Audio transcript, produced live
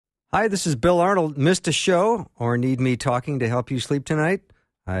Hi, this is Bill Arnold. Missed a show or need me talking to help you sleep tonight?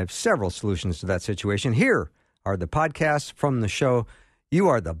 I have several solutions to that situation. Here are the podcasts from the show. You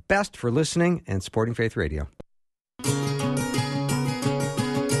are the best for listening and supporting Faith Radio.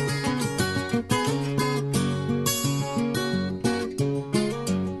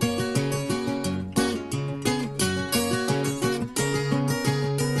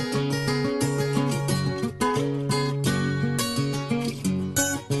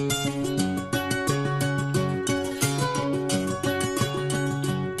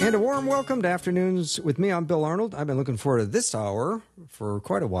 And a warm welcome to Afternoons with me. I'm Bill Arnold. I've been looking forward to this hour for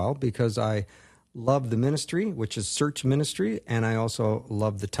quite a while because I love the ministry, which is Search Ministry, and I also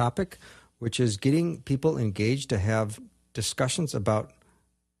love the topic, which is getting people engaged to have discussions about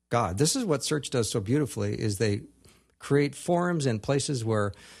God. This is what Search does so beautifully, is they create forums and places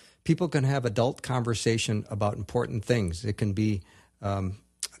where people can have adult conversation about important things. It can be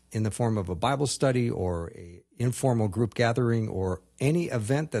in the form of a Bible study or a informal group gathering or any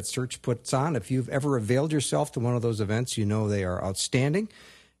event that Search puts on. If you've ever availed yourself to one of those events, you know they are outstanding.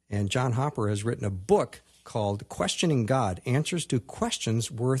 And John Hopper has written a book called Questioning God, Answers to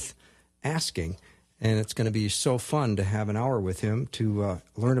Questions Worth Asking. And it's going to be so fun to have an hour with him to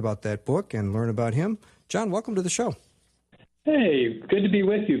learn about that book and learn about him. John, welcome to the show. Hey, good to be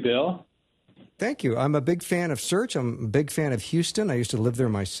with you, Bill. Thank you. I'm a big fan of Search. I'm a big fan of Houston. I used to live there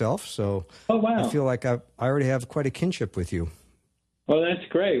myself, so I feel like I already have quite a kinship with you. Well, that's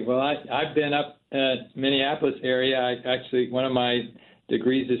great. Well, I've been up at Minneapolis area. One of my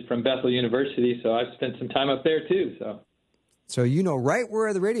degrees is from Bethel University, so I've spent some time up there too. So you know right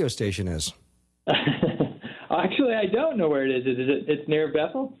where the radio station is. Actually, I don't know where it is. It's near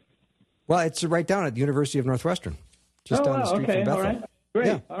Bethel? Well, it's right down at the University of Northwestern, just down the street from Bethel. All right. Great.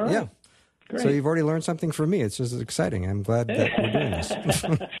 Yeah. All right. Yeah. Great. So you've already learned something from me. It's just exciting. I'm glad that we're doing this.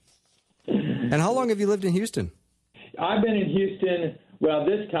 And how long have you lived in Houston? I've been in Houston, well,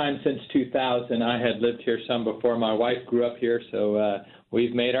 this time since 2000. I had lived here some before. My wife grew up here, so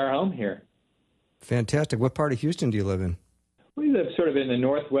we've made our home here. Fantastic. What part of Houston do you live in? We live sort of in the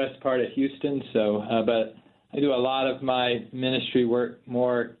northwest part of Houston, but I do a lot of my ministry work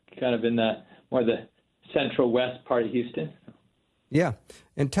more kind of in the central west part of Houston. Yeah.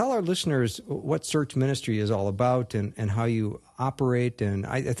 And tell our listeners what Search Ministry is all about and how you operate. And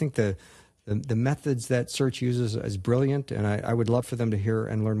I think the methods that Search uses is brilliant, and I would love for them to hear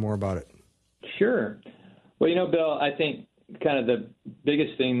and learn more about it. Sure. Well, Bill, I think kind of the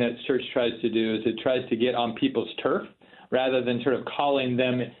biggest thing that Search tries to do is it tries to get on people's turf rather than sort of calling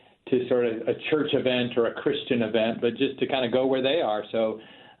them to sort of a church event or a Christian event, but just to kind of go where they are. So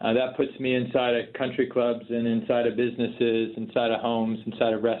that puts me inside of country clubs and inside of businesses, inside of homes,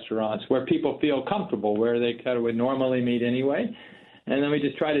 inside of restaurants, where people feel comfortable, where they kind of would normally meet anyway. And then we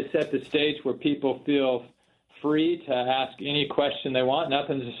just try to set the stage where people feel free to ask any question they want.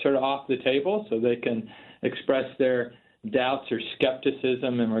 Nothing's just sort of off the table, so they can express their doubts or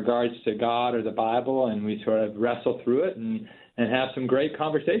skepticism in regards to God or the Bible, and we sort of wrestle through it and have some great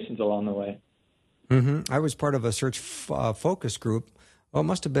conversations along the way. Mm-hmm. I was part of a Search focus group. Well, it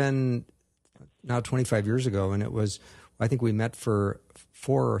must have been now 25 years ago, and it was, I think we met for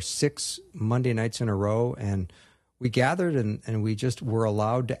 4 or 6 Monday nights in a row, and we gathered and we just were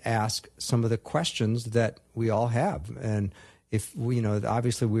allowed to ask some of the questions that we all have. And if we,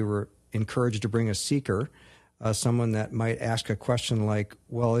 obviously we were encouraged to bring a seeker, someone that might ask a question like,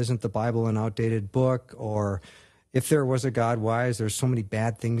 well, isn't the Bible an outdated book? Or if there was a God, why is there so many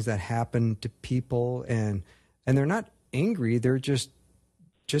bad things that happen to people? And they're not angry, they're just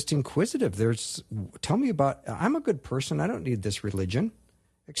inquisitive. Tell me about, I'm a good person, I don't need this religion.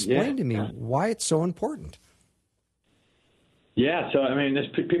 Explain to me why it's so important. Yeah, so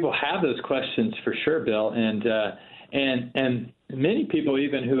people have those questions for sure, Bill, and many people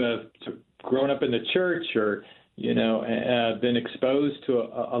even who have grown up in the church or been exposed to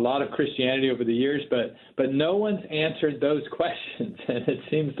a lot of Christianity over the years, but no one's answered those questions, and it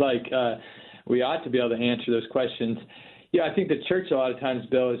seems like we ought to be able to answer those questions. Yeah, I think the church a lot of times,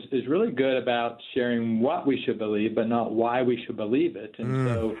 Bill, is really good about sharing what we should believe, but not why we should believe it.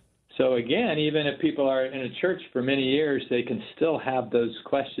 And so again, even if people are in a church for many years, they can still have those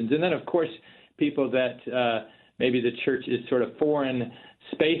questions. And then, of course, people that maybe the church is sort of foreign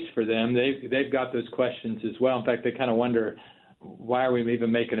space for them, they've got those questions as well. In fact, they kind of wonder, why are we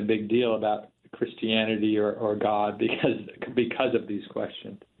even making a big deal about Christianity or God because of these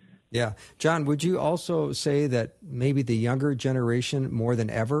questions? Yeah. John, would you also say that maybe the younger generation more than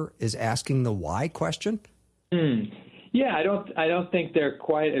ever is asking the why question? Yeah, I don't think they're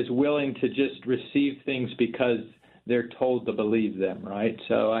quite as willing to just receive things because they're told to believe them, right?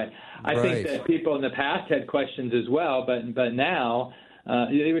 So I think that people in the past had questions as well, but now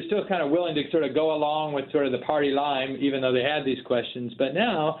they were still kind of willing to sort of go along with sort of the party line, even though they had these questions. But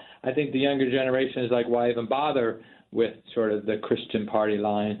now I think the younger generation is like, why even bother with sort of the Christian party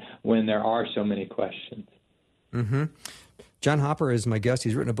line when there are so many questions? Mm-hmm. John Hopper is my guest.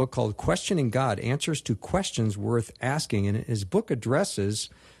 He's written a book called Questioning God, Answers to Questions Worth Asking. And his book addresses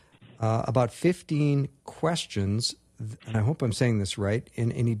about 15 questions, and I hope I'm saying this right,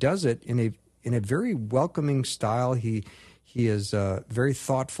 and he does it in a very welcoming style. He is very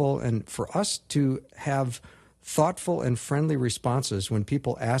thoughtful, and for us to have thoughtful and friendly responses when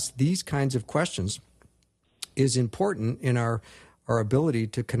people ask these kinds of questions is important in our ability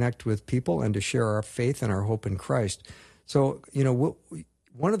to connect with people and to share our faith and our hope in Christ. So,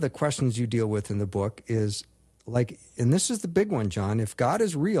 one of the questions you deal with in the book is, like, and this is the big one, John, if God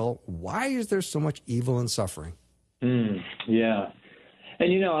is real, why is there so much evil and suffering? Yeah.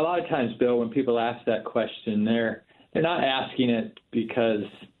 And, a lot of times, Bill, when people ask that question, they're not asking it because,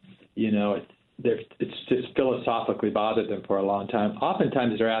 it's just philosophically bothered them for a long time.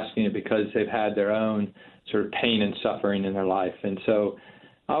 Oftentimes they're asking it because they've had their own sort of pain and suffering in their life. And so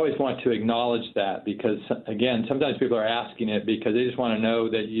I always want to acknowledge that because, again, sometimes people are asking it because they just want to know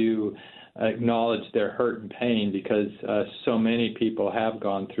that you acknowledge their hurt and pain because so many people have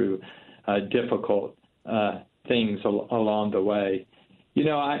gone through difficult things along the way.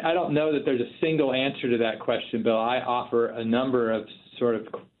 I don't know that there's a single answer to that question, Bill. I offer a number of sort of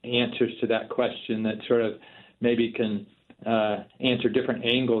answers to that question that sort of maybe can answer different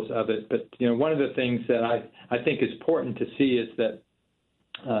angles of it. But, one of the things that I think is important to see is that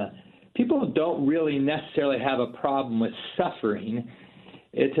people don't really necessarily have a problem with suffering.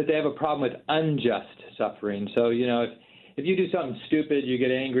 It's that they have a problem with unjust suffering. So, if you do something stupid, you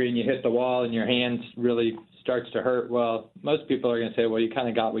get angry and you hit the wall and your hand really starts to hurt, well, most people are going to say, well, you kind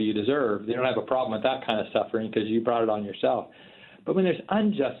of got what you deserve. They don't have a problem with that kind of suffering because you brought it on yourself. But when there's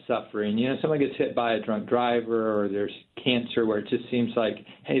unjust suffering, someone gets hit by a drunk driver or there's cancer where it just seems like,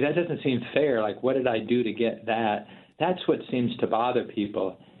 hey, that doesn't seem fair. Like, what did I do to get that? That's what seems to bother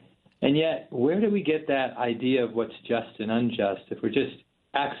people. And yet, where do we get that idea of what's just and unjust? If we're just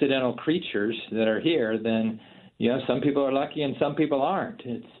accidental creatures that are here, then, some people are lucky and some people aren't.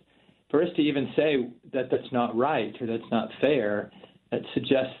 It's for us to even say that that's not right or that's not fair, that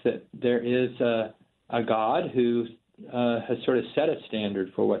suggests that there is a God who has sort of set a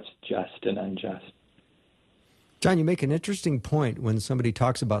standard for what's just and unjust. John, you make an interesting point when somebody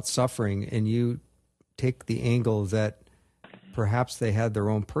talks about suffering and you take the angle that perhaps they had their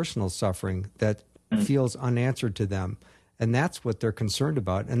own personal suffering that feels unanswered to them. And that's what they're concerned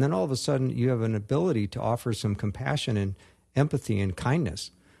about. And then all of a sudden you have an ability to offer some compassion and empathy and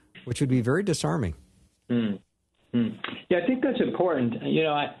kindness, which would be very disarming. Yeah, I think that's important.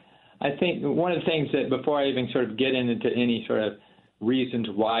 I think one of the things that before I even sort of get into any sort of reasons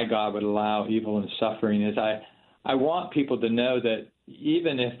why God would allow evil and suffering is I want people to know that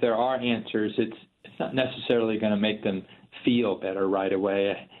even if there are answers, it's not necessarily going to make them feel better right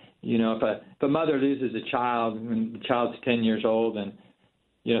away. If a mother loses a child when the child's 10 years old and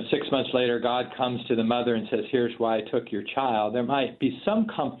 6 months later, God comes to the mother and says, here's why I took your child. There might be some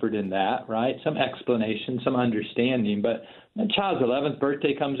comfort in that, right? Some explanation, some understanding. But when the child's 11th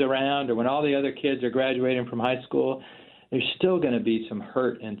birthday comes around or when all the other kids are graduating from high school, there's still going to be some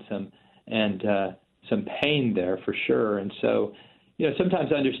hurt and some pain there for sure. And so,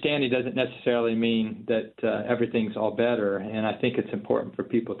 sometimes understanding doesn't necessarily mean that everything's all better. And I think it's important for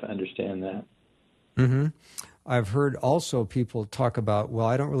people to understand that. Mm-hmm. I've heard also people talk about, well,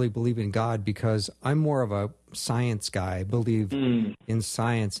 I don't really believe in God because I'm more of a science guy. I believe in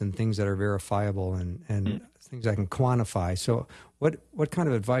science and things that are verifiable and things I can quantify. So what kind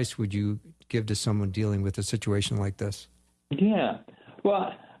of advice would you give to someone dealing with a situation like this? Yeah.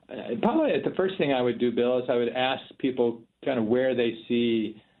 Well, probably the first thing I would do, Bill, is I would ask people kind of where they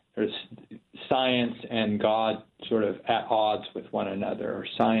see science and God sort of at odds with one another, or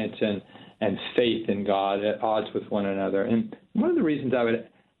science and faith in God at odds with one another. And one of the reasons I would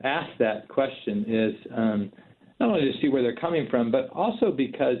ask that question is not only to see where they're coming from, but also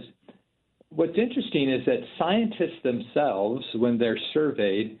because what's interesting is that scientists themselves, when they're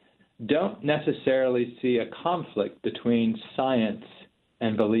surveyed, don't necessarily see a conflict between science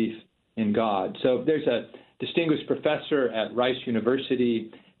and belief in God. So there's a distinguished professor at Rice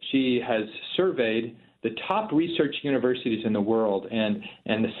University. She has surveyed the top research universities in the world and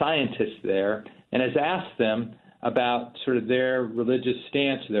the scientists there, and has asked them about sort of their religious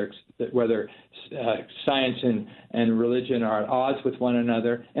stance, whether science and religion are at odds with one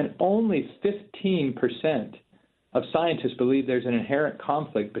another, and only 15% scientists believe there's an inherent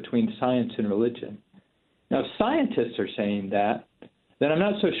conflict between science and religion. Now, if scientists are saying that, then I'm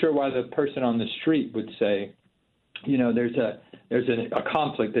not so sure why the person on the street would say, there's a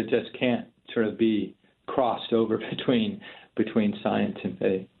conflict that just can't sort of be crossed over between science and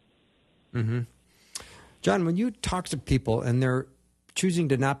faith. Mm-hmm. John, when you talk to people and they're choosing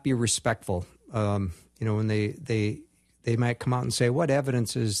to not be respectful, when they might come out and say, what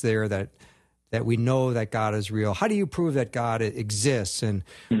evidence is there that we know that God is real? How do you prove that God exists? And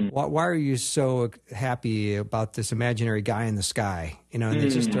why are you so happy about this imaginary guy in the sky? And they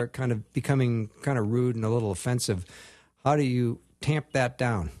just start kind of becoming kind of rude and a little offensive. How do you tamp that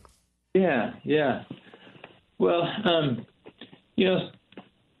down? Yeah. Well,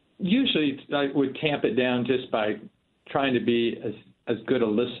 usually I would tamp it down just by trying to be as good a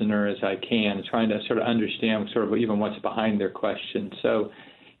listener as I can, trying to sort of understand sort of even what's behind their question. So,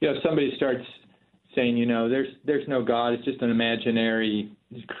 if somebody starts saying, there's no God, it's just an imaginary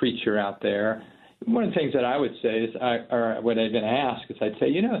creature out there, one of the things that I would say is, or what I've been asked is, I'd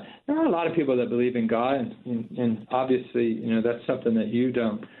say, there are a lot of people that believe in God, and obviously, that's something that you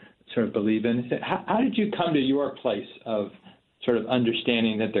don't sort of believe in. How did you come to your place of sort of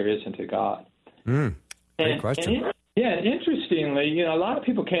understanding that there isn't a God? Great question. And interestingly, a lot of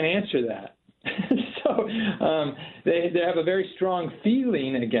people can't answer that. So they have a very strong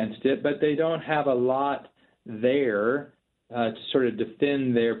feeling against it, but they don't have a lot there to sort of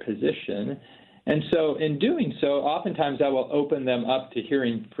defend their position. And so in doing so, oftentimes I will open them up to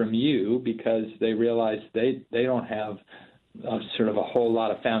hearing from you because they realize they don't have sort of a whole lot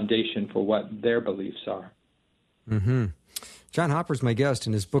of foundation for what their beliefs are. Mm-hmm. John Hopper's my guest,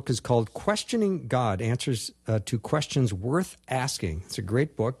 and his book is called Questioning God, Answers to Questions Worth Asking. It's a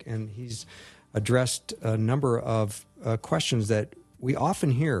great book, and he's addressed a number of questions that we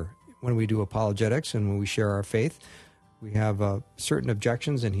often hear when we do apologetics and when we share our faith. We have certain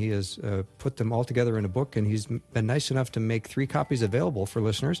objections, and he has put them all together in a book, and he's been nice enough to make 3 copies available for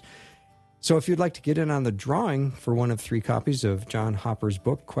listeners. So if you'd like to get in on the drawing for one of 3 copies of John Hopper's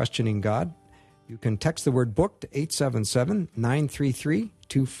book, Questioning God, you can text the word book to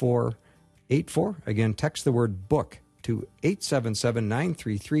 877-933-2484. Again, text the word book to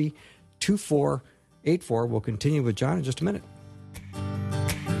 877-933-2484. We'll continue with John in just a minute.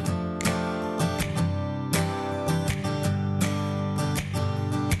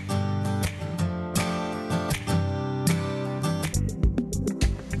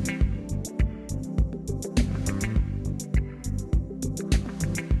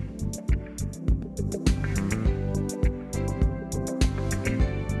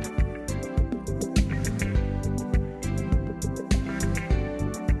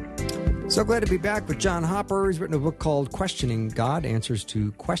 So glad to be back with John Hopper. He's written a book called Questioning God, Answers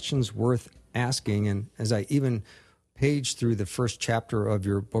to Questions Worth Asking. And as I even paged through the first chapter of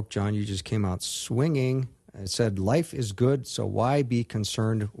your book, John, you just came out swinging. It said, life is good, so why be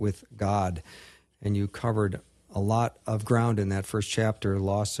concerned with God? And you covered a lot of ground in that first chapter: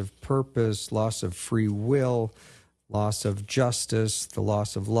 loss of purpose, loss of free will, loss of justice, the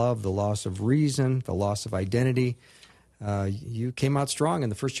loss of love, the loss of reason, the loss of identity. You came out strong in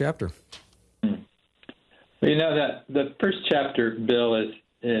the first chapter. Well, that the first chapter, Bill,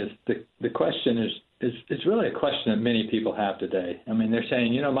 is the question is really a question that many people have today. I mean, they're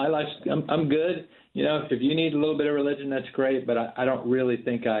saying, my life's I'm good. If you need a little bit of religion, that's great, but I don't really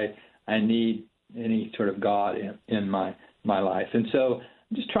think I need any sort of God in my life. And so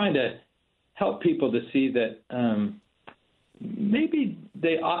I'm just trying to help people to see that maybe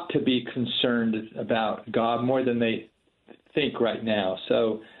they ought to be concerned about God more than they think right now.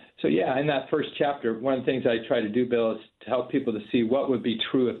 So yeah, in that first chapter, one of the things I try to do, Bill, is to help people to see what would be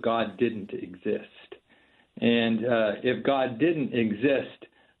true if God didn't exist. And if God didn't exist,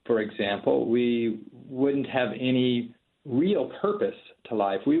 for example, we wouldn't have any real purpose to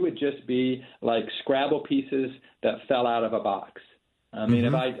life. We would just be like Scrabble pieces that fell out of a box. I mean,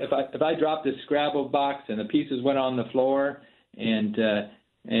 if I dropped a Scrabble box and the pieces went on the floor, and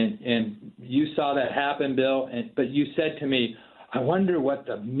you saw that happen, Bill, but you said to me, I wonder what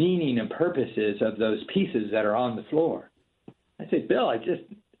the meaning and purpose is of those pieces that are on the floor. I said, Bill, it's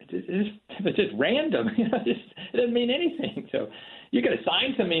just random. It doesn't mean anything. So you could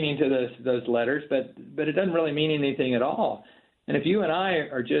assign some meaning to those letters, but it doesn't really mean anything at all. And if you and I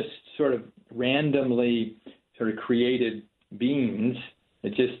are just sort of randomly sort of created beings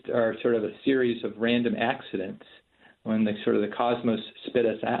that just are sort of a series of random accidents when the cosmos spit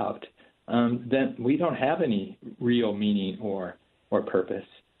us out, then we don't have any real meaning or purpose.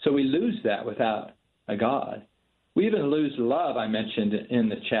 So we lose that without a God. We even lose love. I mentioned in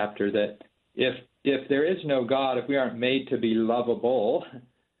the chapter that if if there is no God, if we aren't made to be lovable,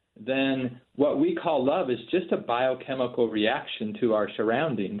 then what we call love is just a biochemical reaction to our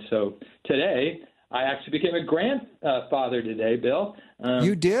surroundings. So today, I actually became a grandfather today, Bill.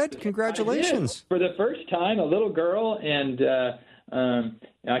 You did? Congratulations! I did. For the first time, a little girl, and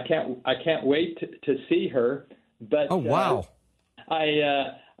I can't wait to see her. But oh wow! I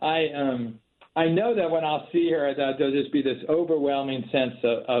know that when I'll see her, that there'll just be this overwhelming sense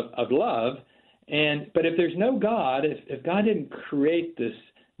of love. But if there's no God, if God didn't create this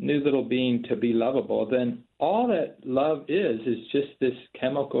new little being to be lovable, then all that love is just this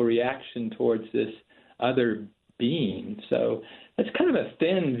chemical reaction towards this other being. So that's kind of a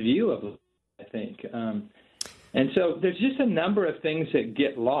thin view of love, I think. And so there's just a number of things that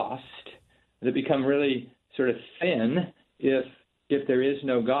get lost, that become really sort of thin if there is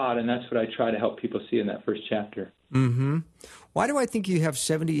no God, and that's what I try to help people see in that first chapter. Mm-hmm. Why do I think you have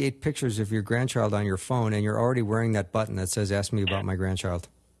 78 pictures of your grandchild on your phone, and you're already wearing that button that says, "Ask me about my grandchild"?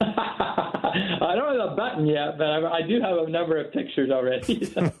 I don't have a button yet, but I do have a number of pictures already.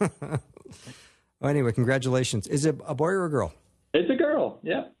 So. Well, anyway, congratulations. Is it a boy or a girl? It's a girl,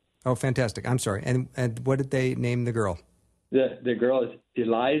 yeah. Oh, fantastic. I'm sorry. And what did they name the girl? The girl is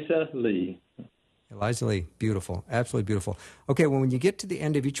Eliza Lee. Eliza Lee. Beautiful. Absolutely beautiful. Okay, well, when you get to the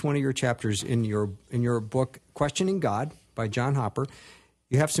end of each one of your chapters in your book, Questioning God by John Hopper,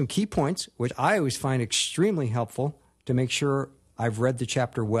 you have some key points, which I always find extremely helpful to make sure I've read the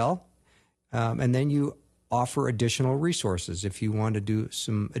chapter well. And then you offer additional resources if you want to do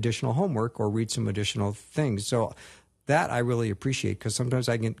some additional homework or read some additional things. So that I really appreciate, because sometimes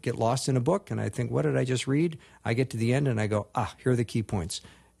I can get lost in a book and I think, what did I just read? I get to the end and I go, here are the key points.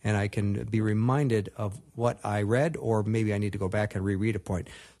 And I can be reminded of what I read, or maybe I need to go back and reread a point.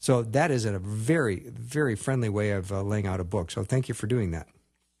 So that is a very, very friendly way of laying out a book. So thank you for doing that.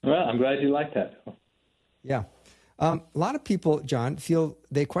 Well, I'm glad you like that. Yeah. A lot of people, John, feel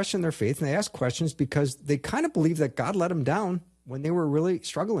they question their faith and they ask questions because they kind of believe that God let them down when they were really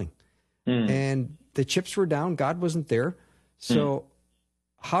struggling. And the chips were down. God wasn't there. So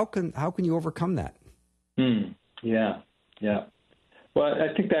how can you overcome that? Yeah. Well,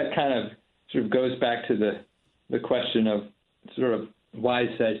 I think that kind of sort of goes back to the question of sort of why is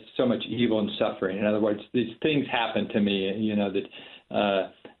there so much evil and suffering? In other words, these things happen to me,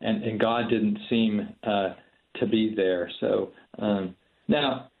 that and God didn't seem to be there. So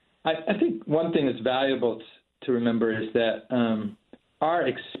now, I think one thing that's valuable to remember is that our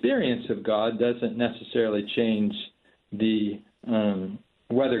experience of God doesn't necessarily change the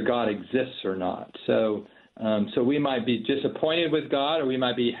whether God exists or not. So we might be disappointed with God, or we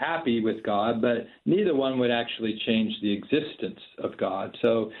might be happy with God, but neither one would actually change the existence of God.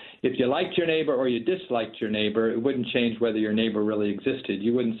 So if you liked your neighbor or you disliked your neighbor, it wouldn't change whether your neighbor really existed.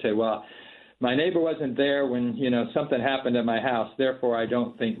 You wouldn't say, well, my neighbor wasn't there when, something happened at my house, therefore I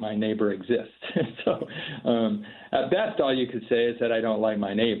don't think my neighbor exists. So at best, all you could say is that I don't like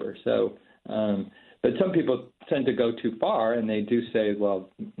my neighbor. So, but some people tend to go too far, and they do say,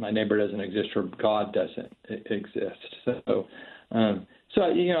 well, my neighbor doesn't exist or God doesn't exist. So,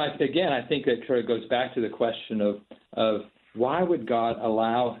 again, I think it sort of goes back to the question of why would God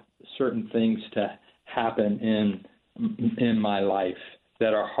allow certain things to happen in my life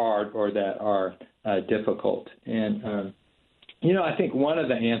that are hard or that are difficult. And, I think one of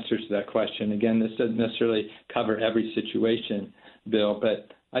the answers to that question, again, this doesn't necessarily cover every situation, Bill,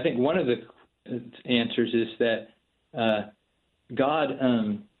 but I think one of the answers is that God,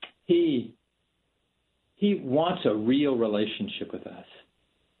 he wants a real relationship with us.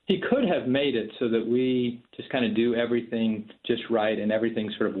 He could have made it so that we just kind of do everything just right and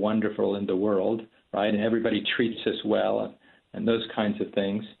everything's sort of wonderful in the world, right, and everybody treats us well and those kinds of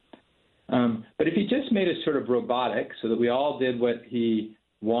things. But if he just made us sort of robotic so that we all did what he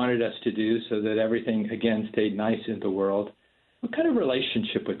wanted us to do so that everything, again, stayed nice in the world, what kind of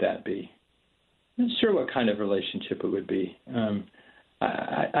relationship would that be? I'm not sure what kind of relationship it would be.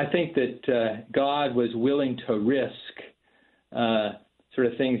 I think that God was willing to risk sort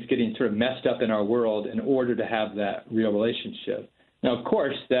of things getting sort of messed up in our world in order to have that real relationship. Now, of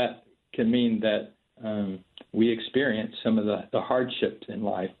course, that can mean that we experience some of the hardships in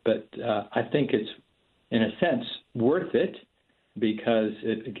life, but I think it's, in a sense, worth it because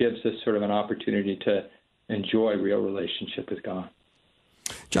it gives us sort of an opportunity to enjoy real relationship with God.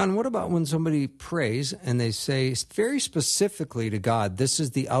 John, what about when somebody prays and they say very specifically to God, this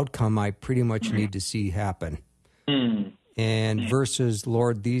is the outcome I pretty much need to see happen? And versus,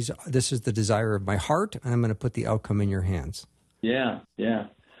 Lord, this is the desire of my heart, and I'm going to put the outcome in your hands. Yeah.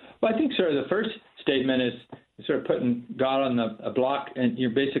 Well, I think sort of the first statement sort of putting God on a block, and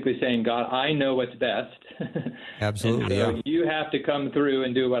you're basically saying, God, I know what's best. Absolutely, and so you have to come through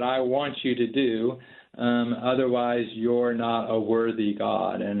and do what I want you to do. Otherwise, you're not a worthy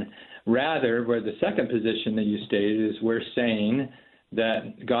God. And rather, where the second position that you stated is we're saying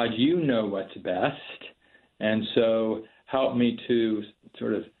that, God, you know what's best, and so help me to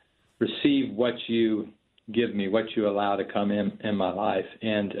sort of receive what you give me, what you allow to come in my life.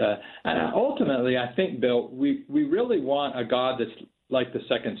 And ultimately, I think, Bill, we really want a God that's like the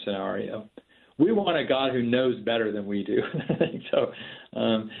second scenario. We want a God who knows better than we do. So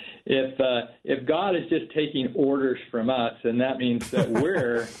if God is just taking orders from us, then that means that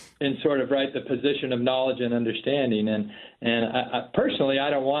we're in sort of the position of knowledge and understanding. And I personally, I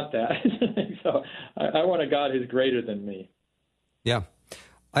don't want that. So I want a God who's greater than me. Yeah.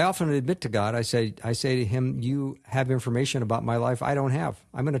 I often admit to God, I say to him, you have information about my life I don't have.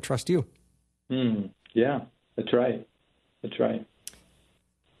 I'm going to trust you. Yeah, that's right. That's right.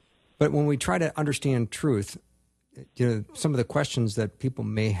 But when we try to understand truth, some of the questions that people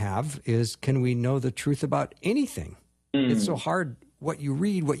may have is, can we know the truth about anything? It's so hard what you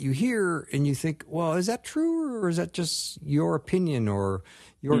read, what you hear, and you think, well, is that true, or is that just your opinion or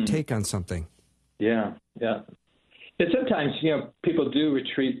your take on something? Yeah. And sometimes, people do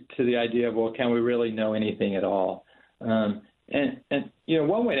retreat to the idea of, well, can we really know anything at all? And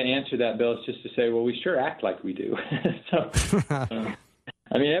one way to answer that, Bill, is just to say, well, we sure act like we do.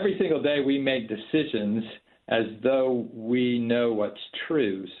 Every single day we make decisions as though we know what's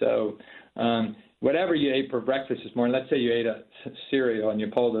true. So whatever you ate for breakfast this morning, let's say you ate a cereal and you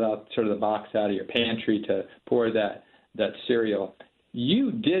pulled it out, sort of the box out of your pantry to pour that cereal.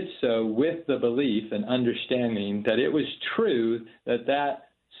 You did so with the belief and understanding that it was true that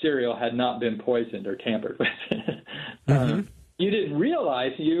cereal had not been poisoned or tampered with. You didn't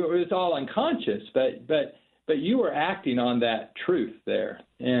realize it was all unconscious, but you were acting on that truth there.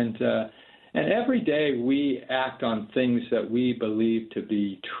 And every day we act on things that we believe to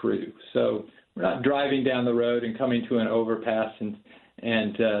be true. So we're not driving down the road and coming to an overpass and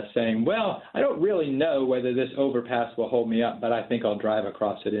saying, well, I don't really know whether this overpass will hold me up, but I think I'll drive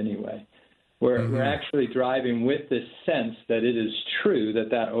across it anyway. We're actually driving with this sense that it is true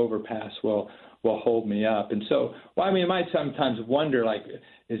that overpass will hold me up. And so, you might sometimes wonder,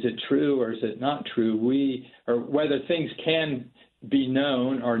 is it true or is it not true? Or whether things can be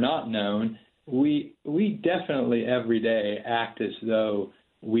known or not known, we definitely every day act as though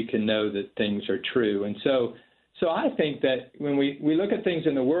we can know that things are true. And so I think that when we look at things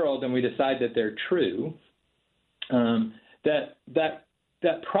in the world and we decide that they're true, that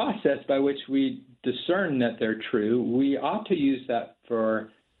process by which we discern that they're true, we ought to use that for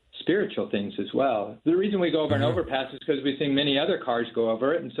spiritual things as well. The reason we go over an overpass is because we've seen many other cars go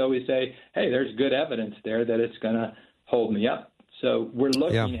over it, and so we say, hey, there's good evidence there that it's going to hold me up. So we're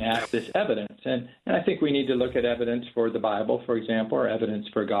looking at this evidence, and I think we need to look at evidence for the Bible, for example, or evidence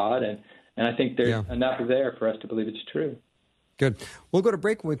for God, and I think there's enough there for us to believe it's true. Good. We'll go to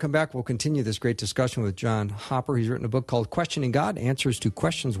break. When we come back, we'll continue this great discussion with John Hopper. He's written a book called Questioning God, Answers to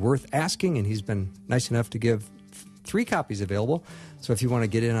Questions Worth Asking, and he's been nice enough to give 3 copies available. So if you want to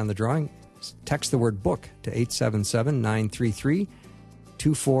get in on the drawing, text the word book to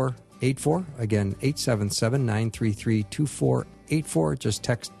 877-933-2484. Again, 877-933-2484. Just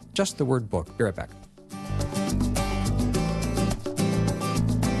text just the word book. Be right back.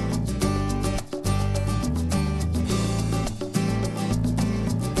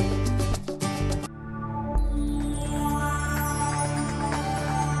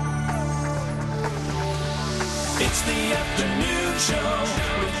 It's the afternoon show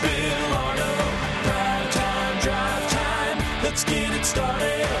with Bill Arnold. Drive time, drive time. Let's get it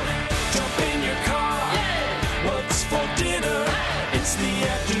started. Jump in your car. Yeah. What's for dinner? Hey. It's the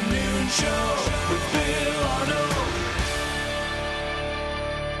afternoon show with Bill Arnold.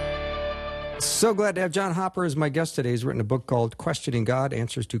 So glad to have John Hopper as my guest today. He's written a book called Questioning God,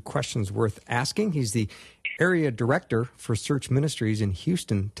 Answers to Questions Worth Asking. He's the area director for Search Ministries in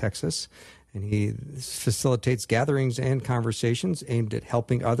Houston, Texas. And he facilitates gatherings and conversations aimed at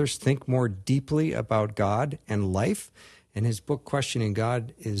helping others think more deeply about God and life. And his book, Questioning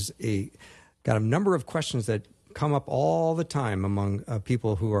God, is got a number of questions that come up all the time among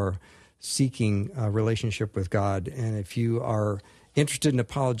people who are seeking a relationship with God. And if you are interested in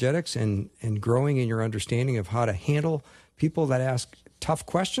apologetics and growing in your understanding of how to handle people that ask tough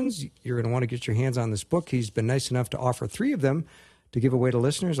questions, you're going to want to get your hands on this book. He's been nice enough to offer 3 of them to give away to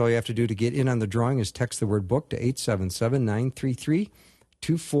listeners. All you have to do to get in on the drawing is text the word book to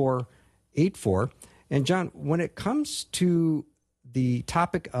 877-933-2484. And John, when it comes to the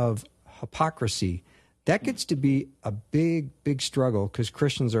topic of hypocrisy, That gets to be a big, big struggle because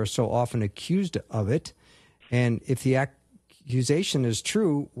Christians are so often accused of it. And if the accusation is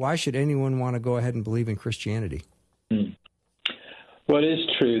true, why should anyone want to go ahead and believe in Christianity? Well, it is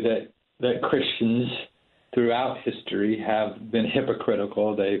true that Christians throughout history have been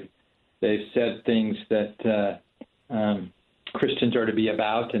hypocritical. They've said things that Christians are to be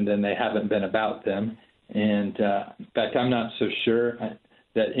about, and then they haven't been about them. And in fact, I'm not so sure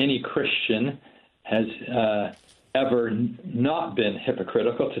that any Christian has ever not been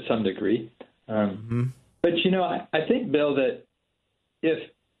hypocritical to some degree. But, I think, Bill, that if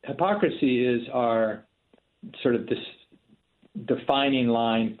hypocrisy is our sort of this defining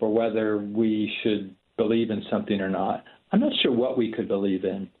line for whether we should believe in something or not, I'm not sure what we could believe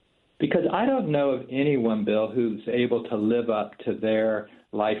in. Because I don't know of anyone, Bill, who's able to live up to their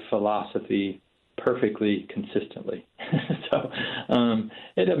life philosophy perfectly consistently. So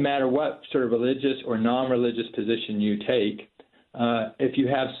it doesn't matter what sort of religious or non-religious position you take. If you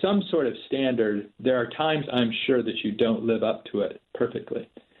have some sort of standard, there are times I'm sure that you don't live up to it perfectly.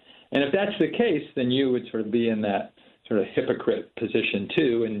 And if that's the case, then you would sort of be in that sort of hypocrite position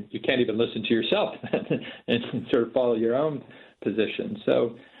too, and you can't even listen to yourself and sort of follow your own position.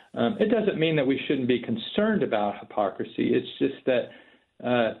 So it doesn't mean that we shouldn't be concerned about hypocrisy. It's just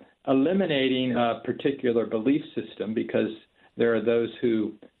that eliminating a particular belief system because there are those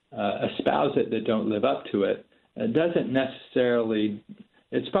who espouse it that don't live up to it, doesn't necessarily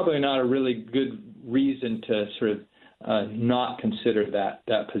 – it's probably not a really good reason to sort of not consider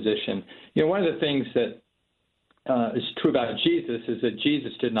that position. One of the things that is true about Jesus is that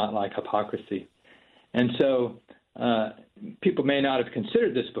Jesus did not like hypocrisy. And so people may not have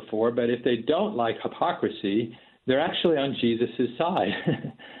considered this before, but if they don't like hypocrisy, they're actually on Jesus'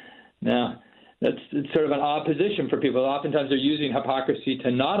 side. Now, it's sort of an odd position for people. Oftentimes they're using hypocrisy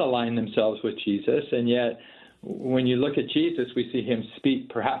to not align themselves with Jesus, and yet when you look at Jesus, we see him speak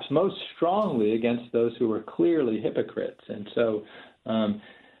perhaps most strongly against those who are clearly hypocrites. And so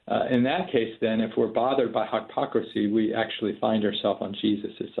in that case, then, if we're bothered by hypocrisy, we actually find ourselves on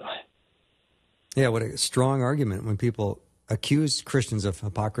Jesus' side. Yeah, what a strong argument. When people accuse Christians of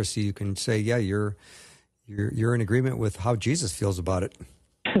hypocrisy, you can say, yeah, you're in agreement with how Jesus feels about it.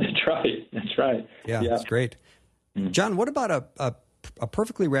 That's right. Yeah, that's great. John, what about a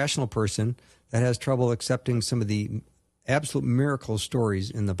perfectly rational person that has trouble accepting some of the absolute miracle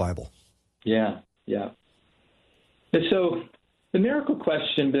stories in the Bible? Yeah. And so the miracle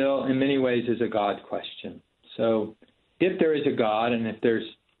question, Bill, in many ways is a God question. So if there is a God, and if there's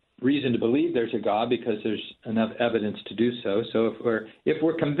reason to believe there's a God because there's enough evidence to do so. So if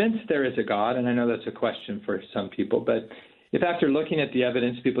we're convinced there is a God, and I know that's a question for some people, but if after looking at the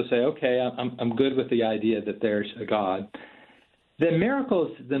evidence people say, okay, I'm good with the idea that there's a God, then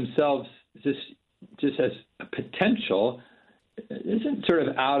miracles themselves just as a potential isn't sort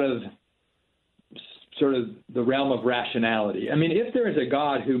of out of sort of the realm of rationality. I mean, if there is a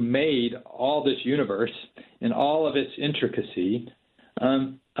God who made all this universe and all of its intricacy,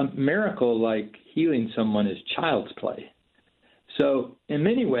 a miracle like healing someone is child's play. So in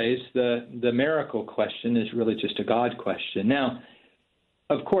many ways, the miracle question is really just a God question. Now,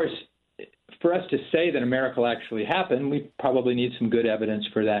 of course, for us to say that a miracle actually happened, we probably need some good evidence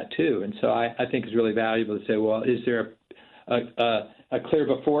for that too. And so I think it's really valuable to say, well, is there a clear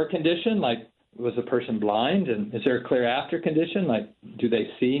before condition, like was the person blind? And is there a clear after condition, like do they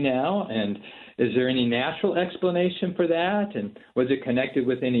see now? And is there any natural explanation for that? And was it connected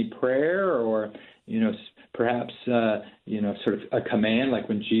with any prayer or, perhaps, sort of a command, like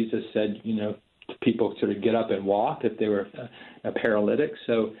when Jesus said, people sort of get up and walk if they were a paralytic.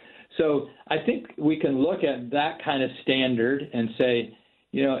 So I think we can look at that kind of standard and say,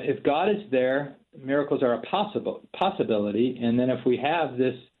 if God is there, miracles are a possibility. And then if we have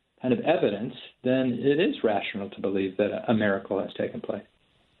this kind of evidence, then it is rational to believe that a miracle has taken place.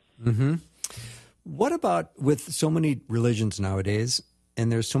 Mm-hmm. What about with so many religions nowadays,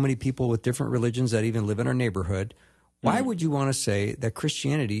 and there's so many people with different religions that even live in our neighborhood, why would you want to say that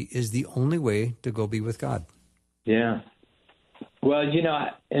Christianity is the only way to go be with God? Yeah. Well,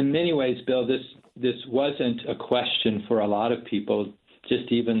 in many ways, Bill, this wasn't a question for a lot of people,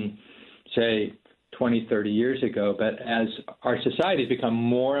 just even, say, 20, 30 years ago. But as our society has become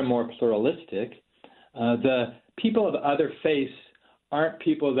more and more pluralistic, the people of other faiths aren't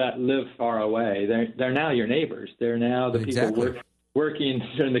people that live far away. They're now your neighbors. They're now the people working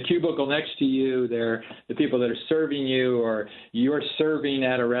in the cubicle next to you. They're the people that are serving you, or you're serving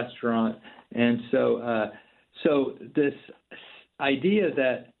at a restaurant. And so this idea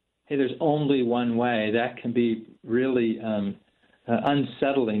that, hey, there's only one way, that can be really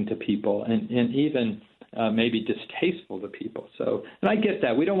unsettling to people and even maybe distasteful to people. So, and I get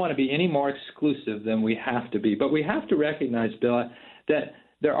that. We don't want to be any more exclusive than we have to be. But we have to recognize, Bill, that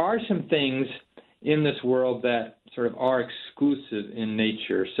there are some things in this world that sort of are exclusive in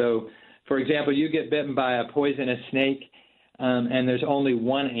nature. So, for example, you get bitten by a poisonous snake, and there's only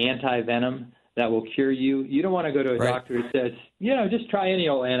one anti-venom that will cure you. You don't want to go to a doctor who says, just try any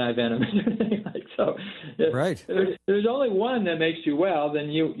old anti-venom. So if there's only one that makes you well, then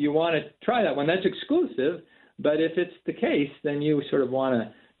you want to try that one. That's exclusive. But if it's the case, then you sort of want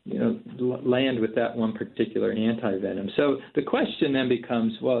to, land with that one particular anti-venom. So the question then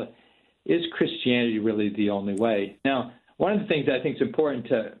becomes, well, is Christianity really the only way? Now, one of the things I think is important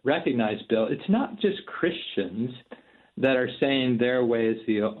to recognize, Bill, it's not just Christians that are saying their way is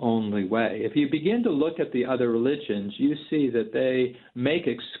the only way. If you begin to look at the other religions, you see that they make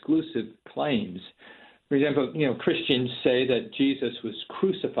exclusive claims. For example, Christians say that Jesus was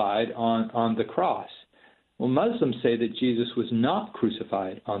crucified on the cross. Well, Muslims say that Jesus was not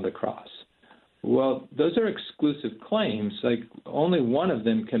crucified on the cross. Well, those are exclusive claims. Like, only one of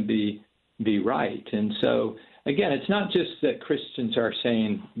them can be right. And so, again, it's not just that Christians are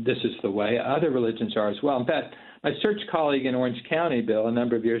saying this is the way. Other religions are as well. In fact, my search colleague in Orange County, Bill, a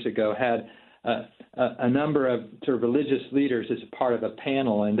number of years ago, had a number of sort of religious leaders as a part of a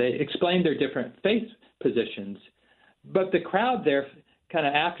panel, and they explained their different faith positions. But the crowd there kind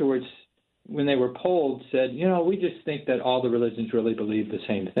of afterwards, when they were polled, said, we just think that all the religions really believe the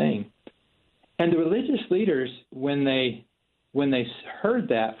same thing. And the religious leaders, when they heard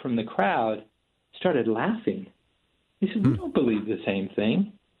that from the crowd, started laughing. He said, we don't believe the same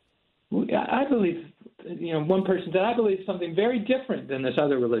thing. I believe, one person said, I believe something very different than this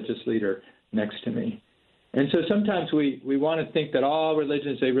other religious leader next to me. And so sometimes we want to think that all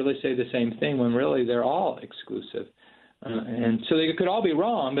religions, they really say the same thing, when really they're all exclusive. And so they could all be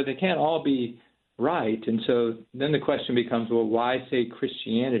wrong, but they can't all be right. And so then the question becomes, well, why say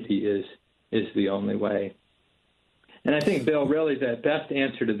Christianity is the only way? And I think, Bill, really the best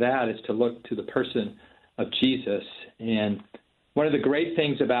answer to that is to look to the person of Jesus. And one of the great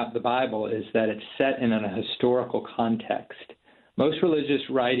things about the Bible is that it's set in a historical context. Most religious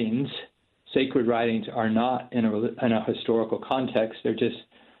writings, sacred writings, are not in a historical context. They're just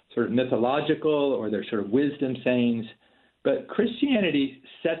sort of mythological, or they're sort of wisdom sayings. But Christianity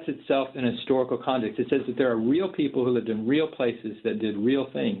sets itself in a historical context. It says that there are real people who lived in real places that did real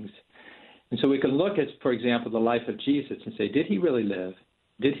things. And so we can look at, for example, the life of Jesus and say, did he really live?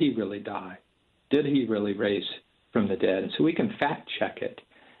 Did he really die? Did he really raise from the dead? And so we can fact check it.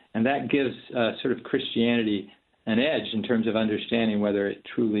 And that gives sort of Christianity an edge in terms of understanding whether it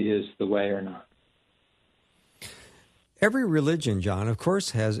truly is the way or not. Every religion, John, of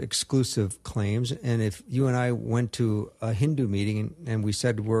course, has exclusive claims. And if you and I went to a Hindu meeting and we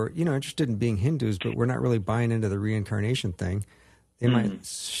said we're interested in being Hindus, but we're not really buying into the reincarnation thing, they might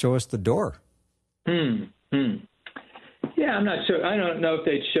show us the door. Yeah, I'm not sure. I don't know if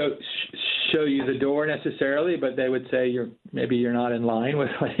they'd show you the door necessarily, but they would say maybe you're not in line with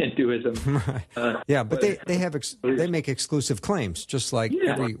what Hinduism. Right. But they make exclusive claims, just like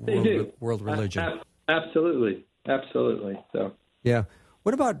every world religion. Absolutely. So. Yeah.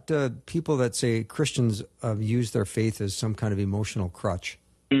 What about people that say Christians use their faith as some kind of emotional crutch?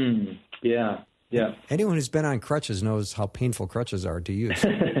 Yeah. Anyone who's been on crutches knows how painful crutches are to use.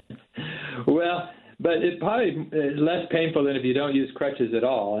 Well, but it probably is less painful than if you don't use crutches at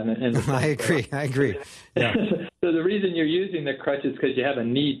all. And I agree. Yeah. So the reason you're using the crutch is because you have a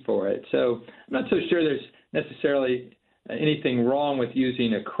need for it. So I'm not so sure there's necessarily anything wrong with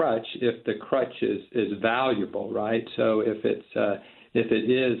using a crutch if the crutch is valuable, right? So if it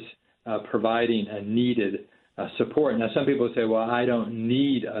is providing a needed support. Now, some people say, well, I don't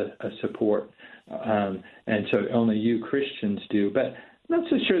need a support, and so only you Christians do. But I'm not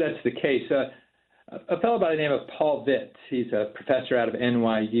so sure that's the case. A fellow by the name of Paul Vitz, he's a professor out of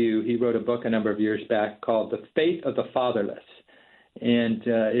NYU. He wrote a book a number of years back called The Faith of the Fatherless. And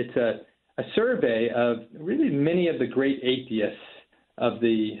it's a survey of really many of the great atheists of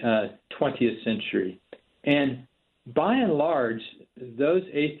the 20th century. And by and large, those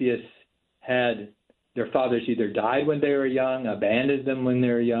atheists had their fathers either died when they were young, abandoned them when they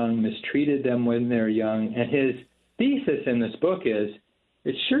were young, mistreated them when they were young. And his thesis in this book is,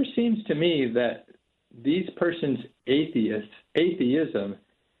 it sure seems to me that these persons' atheism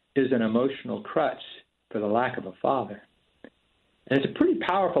is an emotional crutch for the lack of a father. And it's a pretty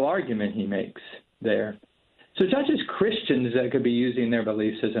powerful argument he makes there. So it's not just Christians that could be using their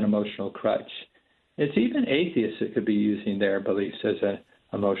beliefs as an emotional crutch. It's even atheists that could be using their beliefs as an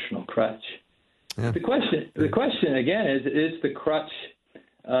emotional crutch. Yeah. The question again is the crutch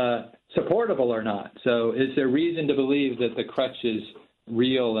supportable or not? So is there reason to believe that the crutch is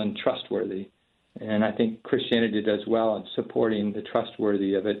real and trustworthy? And I think Christianity does well in supporting the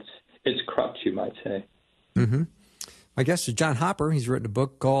trustworthy of its crutch, you might say. Mm-hmm. My guest is John Hopper. He's written a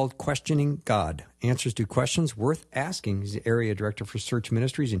book called Questioning God, Answers to Questions Worth Asking. He's the area director for Search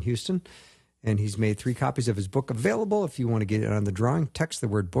Ministries in Houston, and he's made 3 copies of his book available. If you want to get it on the drawing, text the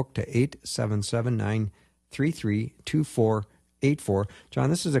word book to 877-933-2484. John,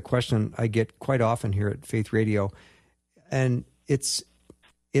 this is a question I get quite often here at Faith Radio, and it's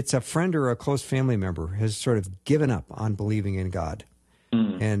a friend or a close family member has sort of given up on believing in God.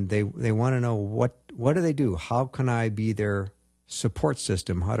 And they want to know what do they do? How can I be their support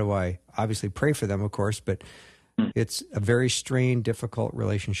system? How do I obviously pray for them, of course, but it's a very strained, difficult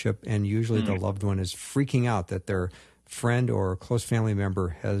relationship, and usually the loved one is freaking out that their friend or close family member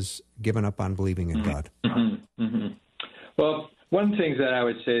has given up on believing in God. Well, one of the things that I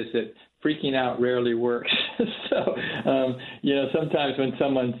would say is that freaking out rarely works. So, sometimes when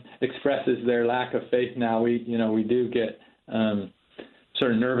someone expresses their lack of faith now, we do get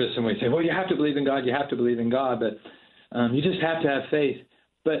sort of nervous, and we say, well, you have to believe in God, but you just have to have faith.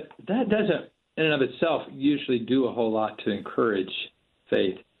 But that doesn't, in and of itself, usually do a whole lot to encourage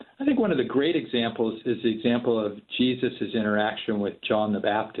faith. I think one of the great examples is the example of Jesus' interaction with John the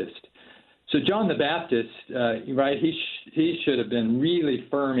Baptist. So John the Baptist, right, he should have been really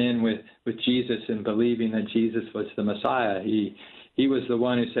firm in with Jesus and believing that Jesus was the Messiah. He was the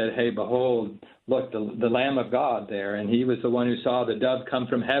one who said, hey, behold, look, the Lamb of God there. And he was the one who saw the dove come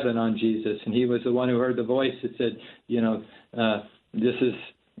from heaven on Jesus. And he was the one who heard the voice that said, this is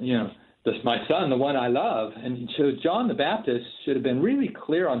my son, the one I love. And so John the Baptist should have been really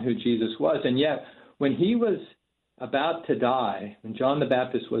clear on who Jesus was. And yet when he was about to die, when John the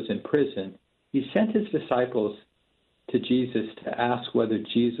Baptist was in prison, he sent his disciples to Jesus to ask whether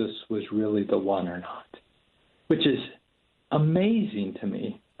Jesus was really the one or not, which is amazing to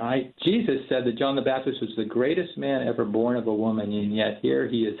me. Right? Jesus said that John the Baptist was the greatest man ever born of a woman, and yet here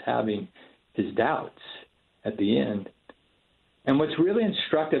he is having his doubts at the end. And what's really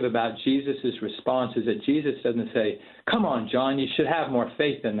instructive about Jesus' response is that Jesus doesn't say, come on, John, you should have more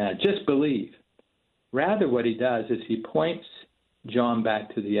faith than that. Just believe. Rather, what he does is he points John back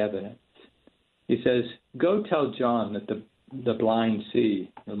to the evidence. He says, go tell John that the blind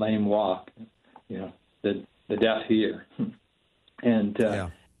see, the lame walk, the deaf hear. And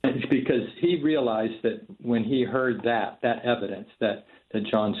it's because he realized that when he heard that evidence, that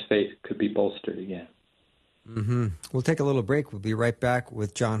John's faith could be bolstered again. Mm-hmm. We'll take a little break. We'll be right back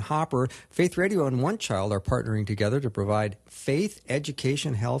with John Hopper. Faith Radio and One Child are partnering together to provide faith,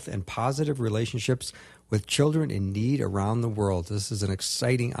 education, health, and positive relationships with children in need around the world. This is an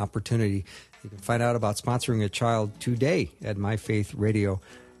exciting opportunity. You can find out about sponsoring a child today at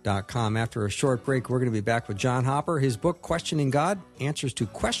myfaithradio.com. After a short break, we're going to be back with John Hopper. His book, Questioning God, Answers to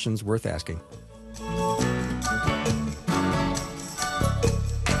Questions Worth Asking.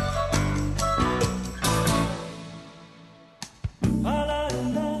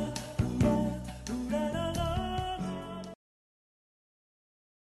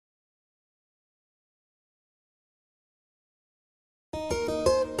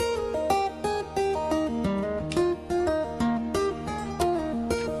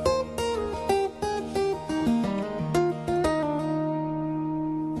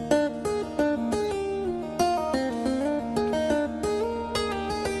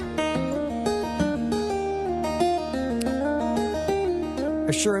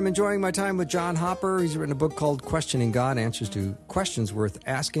 Sure, I'm enjoying my time with John Hopper. He's written a book called Questioning God, Answers to Questions Worth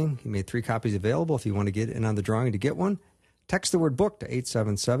Asking. He made 3 copies available. If you want to get in on the drawing to get one, text the word book to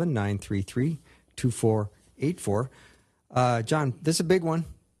 877-933-2484. John, this is a big one.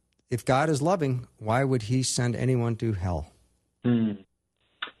 If God is loving, why would he send anyone to hell?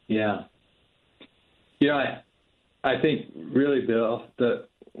 Yeah. I think really, Bill,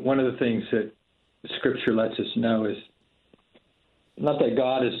 one of the things that Scripture lets us know is not that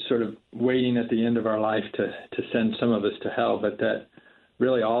God is sort of waiting at the end of our life to send some of us to hell, but that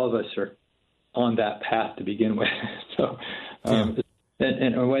really all of us are on that path to begin with. So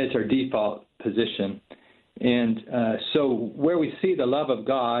in a way, it's our default position. And so where we see the love of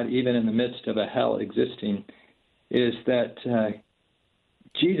God, even in the midst of a hell existing, is that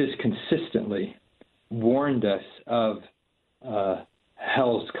Jesus consistently warned us of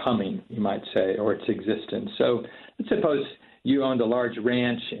hell's coming, you might say, or its existence. So let's suppose you owned a large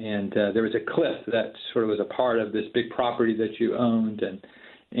ranch, and there was a cliff that sort of was a part of this big property that you owned, and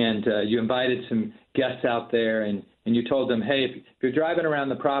and you invited some guests out there, and you told them, hey, if you're driving around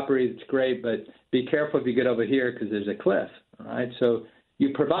the property, it's great, but be careful if you get over here because there's a cliff, all right? So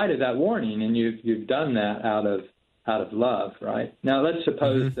you provided that warning, and you've done that out of love, right? Now let's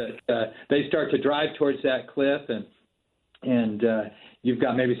suppose that they start to drive towards that cliff, and you've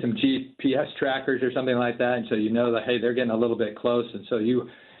got maybe some GPS trackers or something like that, and so you know that, hey, they're getting a little bit close, and so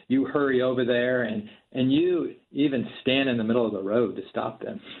you hurry over there, and you even stand in the middle of the road to stop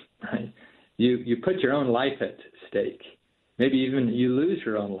them, right? You put your own life at stake. Maybe even you lose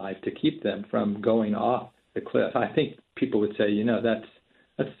your own life to keep them from going off the cliff. I think people would say,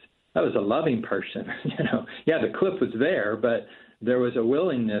 that was a loving person. Yeah, the cliff was there, but there was a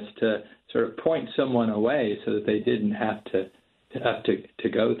willingness to sort of point someone away so that they didn't have to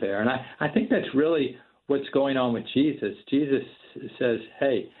go there. And I think that's really what's going on with Jesus. Jesus says,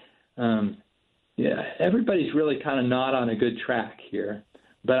 hey, everybody's really kind of not on a good track here,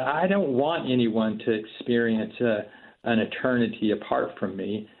 but I don't want anyone to experience an eternity apart from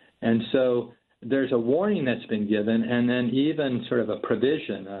me. And so there's a warning that's been given, and then even sort of a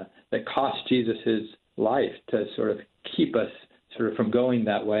provision that cost Jesus his life to sort of keep us sort of from going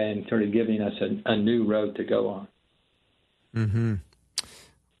that way and sort of giving us a new road to go on. Mm-hmm.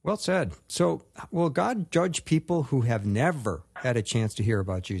 Well said. So will God judge people who have never had a chance to hear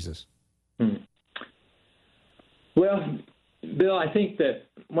about Jesus? Well, Bill, I think that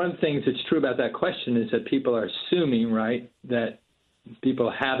one of the things that's true about that question is that people are assuming, right, that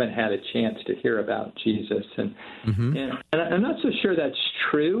people haven't had a chance to hear about Jesus. And I'm not so sure that's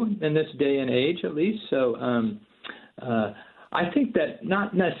true in this day and age, at least. So I think that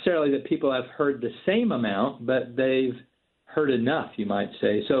not necessarily that people have heard the same amount, but they've heard enough, you might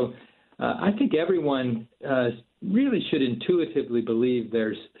say. So I think everyone really should intuitively believe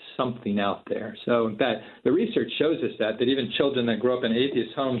there's something out there. So, in fact, the research shows us that even children that grow up in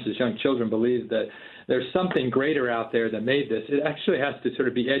atheist homes as young children believe that there's something greater out there that made this. It actually has to sort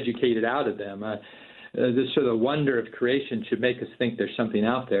of be educated out of them. This sort of wonder of creation should make us think there's something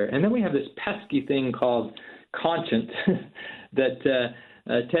out there. And then we have this pesky thing called conscience that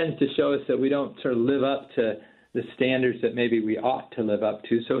tends to show us that we don't sort of live up to the standards that maybe we ought to live up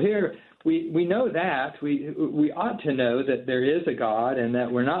to. So here we know that. We ought to know that there is a God and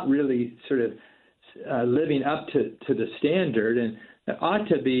that we're not really sort of living up to the standard, and that ought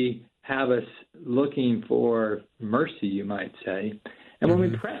to have us looking for mercy, you might say. And when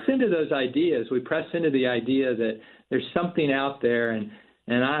we press into those ideas, we press into the idea that there's something out there, and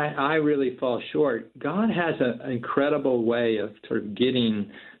I really fall short. God has an incredible way of sort of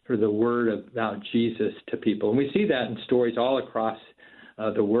getting sort of the word about Jesus to people. And we see that in stories all across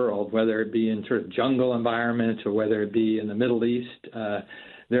the world, whether it be in sort of jungle environments or whether it be in the Middle East.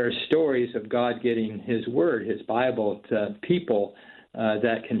 There are stories of God getting his word, his Bible, to people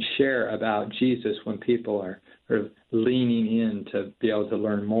that can share about Jesus when people are sort of leaning in to be able to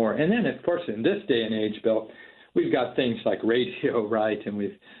learn more. And then, of course, in this day and age, Bill, we've got things like radio, right? And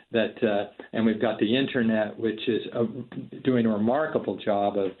we've got the internet, which is doing a remarkable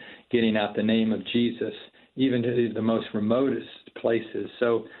job of getting out the name of Jesus, even to the most remotest places.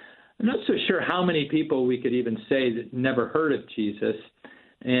 So I'm not so sure how many people we could even say that never heard of Jesus.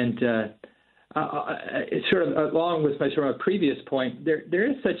 And it's sort of along with my sort of previous point, there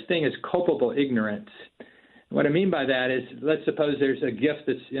is such thing as culpable ignorance. What I mean by that is, let's suppose there's a gift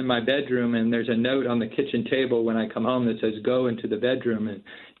that's in my bedroom and there's a note on the kitchen table when I come home that says, go into the bedroom and,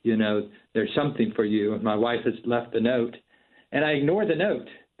 there's something for you. And my wife has left the note. And I ignore the note.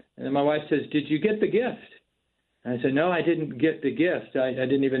 And then my wife says, did you get the gift? And I said, no, I didn't get the gift. I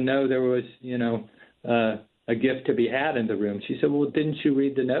didn't even know there was, a gift to be had in the room. She said, well, didn't you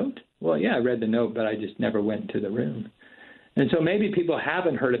read the note? Well, yeah, I read the note, but I just never went to the room. And so maybe people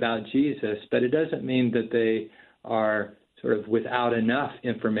haven't heard about Jesus, but it doesn't mean that they are sort of without enough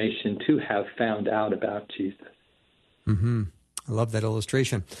information to have found out about Jesus. Mm-hmm. I love that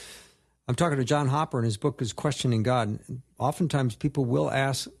illustration. I'm talking to John Hopper, and his book is Questioning God. Oftentimes people will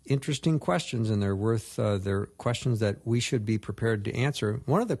ask interesting questions, and they're questions that we should be prepared to answer.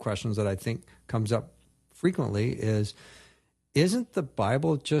 One of the questions that I think comes up frequently is, isn't the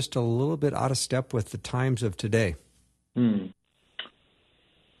Bible just a little bit out of step with the times of today?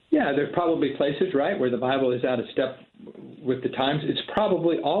 Yeah, there's probably places, right, where the Bible is out of step with the times. It's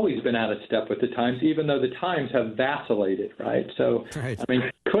probably always been out of step with the times, even though the times have vacillated, right? So, right. I mean,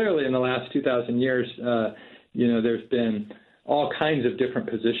 clearly in the last 2,000 years, there's been all kinds of different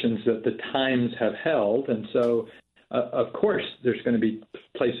positions that the times have held. And so, of course, there's going to be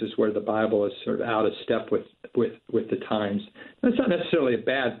places where the Bible is sort of out of step with the times. That's not necessarily a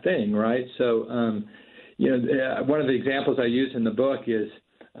bad thing, right? So, one of the examples I use in the book is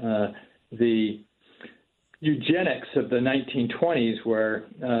the eugenics of the 1920s, where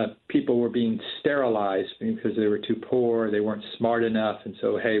people were being sterilized because they were too poor, they weren't smart enough, and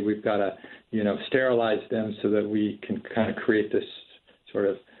so, hey, we've got to, sterilize them so that we can kind of create this sort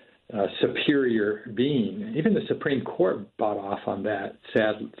of superior being. Even the Supreme Court bought off on that,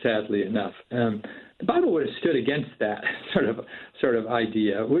 sadly enough. The Bible would have stood against that sort of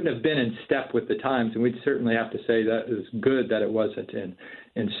idea. It wouldn't have been in step with the times, and we'd certainly have to say that it was good that it wasn't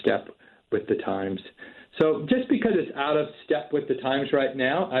in step with the times. So just because it's out of step with the times right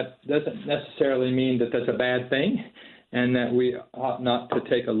now, doesn't necessarily mean that that's a bad thing, and that we ought not to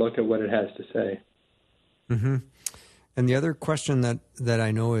take a look at what it has to say. Mm-hmm. And the other question that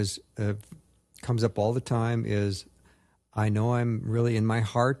I know comes up all the time is, I know I'm really in my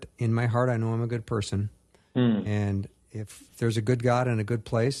heart, I know I'm a good person. And if there's a good God and a good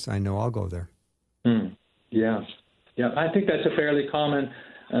place, I know I'll go there. Yeah. I think that's a fairly common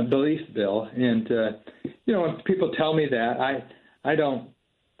belief, Bill. And, when people tell me that, I don't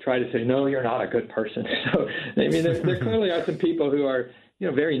try to say, no, you're not a good person. So, I mean, there clearly are some people who are,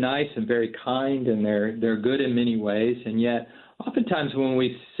 very nice and very kind, and they're good in many ways. And yet, oftentimes when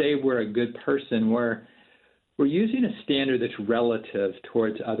we say we're a good person, we're using a standard that's relative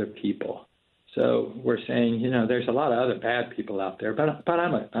towards other people. So we're saying, there's a lot of other bad people out there, but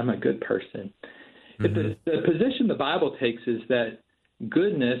I'm a good person. Mm-hmm. The position the Bible takes is that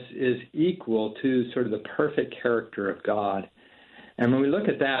goodness is equal to sort of the perfect character of God. And when we look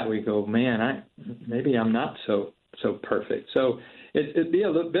at that, we go, man, maybe I'm not so perfect. So it'd be a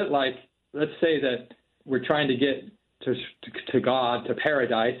little bit like, let's say that we're trying to get to God, to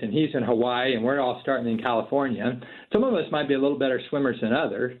paradise, and he's in Hawaii, and we're all starting in California. Some of us might be a little better swimmers than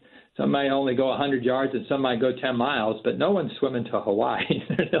others. Some might only go 100 yards, and some might go 10 miles, but no one's swimming to Hawaii.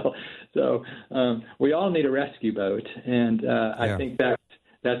 So we all need a rescue boat, and I think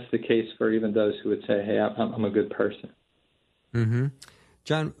that's the case for even those who would say, hey, I'm a good person. Mm-hmm.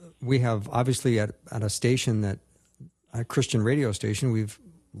 John, we have obviously at a station a Christian radio station, we've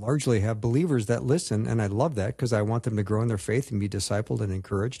largely have believers that listen, and I love that because I want them to grow in their faith and be discipled and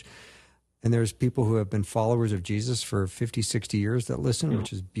encouraged. And there's people who have been followers of Jesus for 50, 60 years that listen,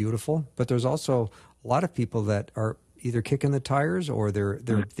 which is beautiful. But there's also a lot of people that are either kicking the tires or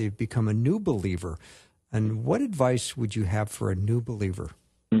they've become a new believer. And what advice would you have for a new believer?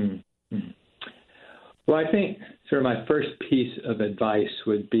 Well, I think sort of my first piece of advice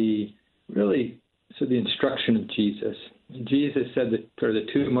would be really the instruction of Jesus. Jesus said that sort of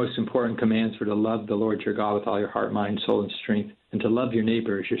the two most important commands were to love the Lord your God with all your heart, mind, soul, and strength, and to love your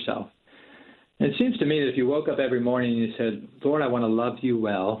neighbor as yourself. And it seems to me that if you woke up every morning and you said, Lord, I want to love you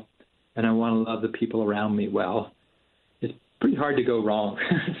well, and I want to love the people around me well, it's pretty hard to go wrong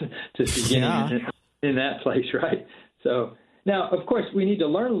just beginning in that place, right? So now, of course, we need to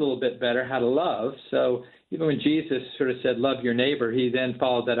learn a little bit better how to love. So even when Jesus sort of said, love your neighbor, he then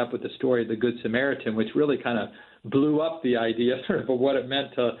followed that up with the story of the Good Samaritan, which really kind of blew up the idea sort of what it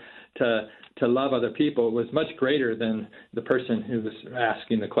meant to love other people. It was much greater than the person who was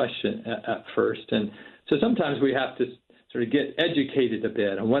asking the question at first. And so sometimes we have to sort of get educated a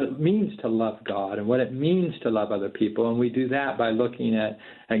bit on what it means to love God and what it means to love other people. And we do that by looking at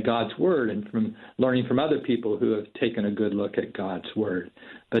God's Word and from learning from other people who have taken a good look at God's Word.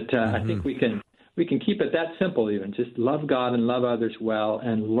 But I think we can keep it that simple even. Just love God and love others well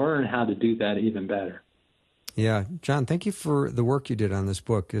and learn how to do that even better. Yeah. John, thank you for the work you did on this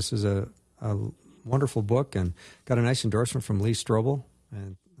book. This is a wonderful book and got a nice endorsement from Lee Strobel.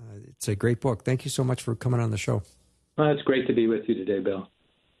 And it's a great book. Thank you so much for coming on the show. Well, it's great to be with you today, Bill.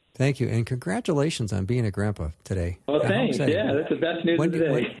 Thank you. And congratulations on being a grandpa today. Well, thanks. Yeah, that's the best news of the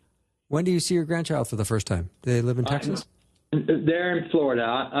day. When do you see your grandchild for the first time? Do they live in Texas? They're in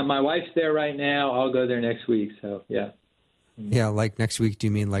Florida. My wife's there right now. I'll go there next week. So, yeah. Yeah, like next week. Do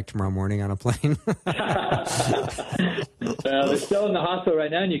you mean like tomorrow morning on a plane? Well, they're still in the hospital right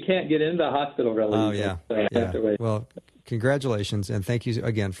now, and you can't get into the hospital really. Oh, yeah. So have to wait. Well, congratulations, and thank you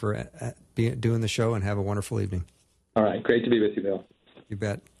again for doing the show, and have a wonderful evening. All right. Great to be with you, Bill. You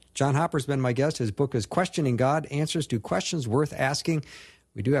bet. John Hopper's been my guest. His book is Questioning God, Answers to Questions Worth Asking.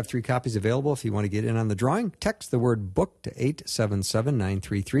 We do have 3 copies available if you want to get in on the drawing. Text the word book to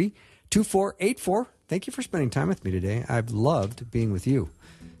 877-933-2484. Thank you for spending time with me today. I've loved being with you,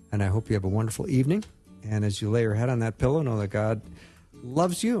 and I hope you have a wonderful evening. And as you lay your head on that pillow, know that God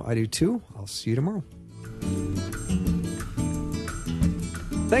loves you. I do too. I'll see you tomorrow.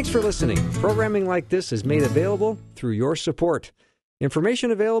 Thanks for listening. Programming like this is made available through your support.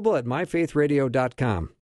 Information available at myfaithradio.com.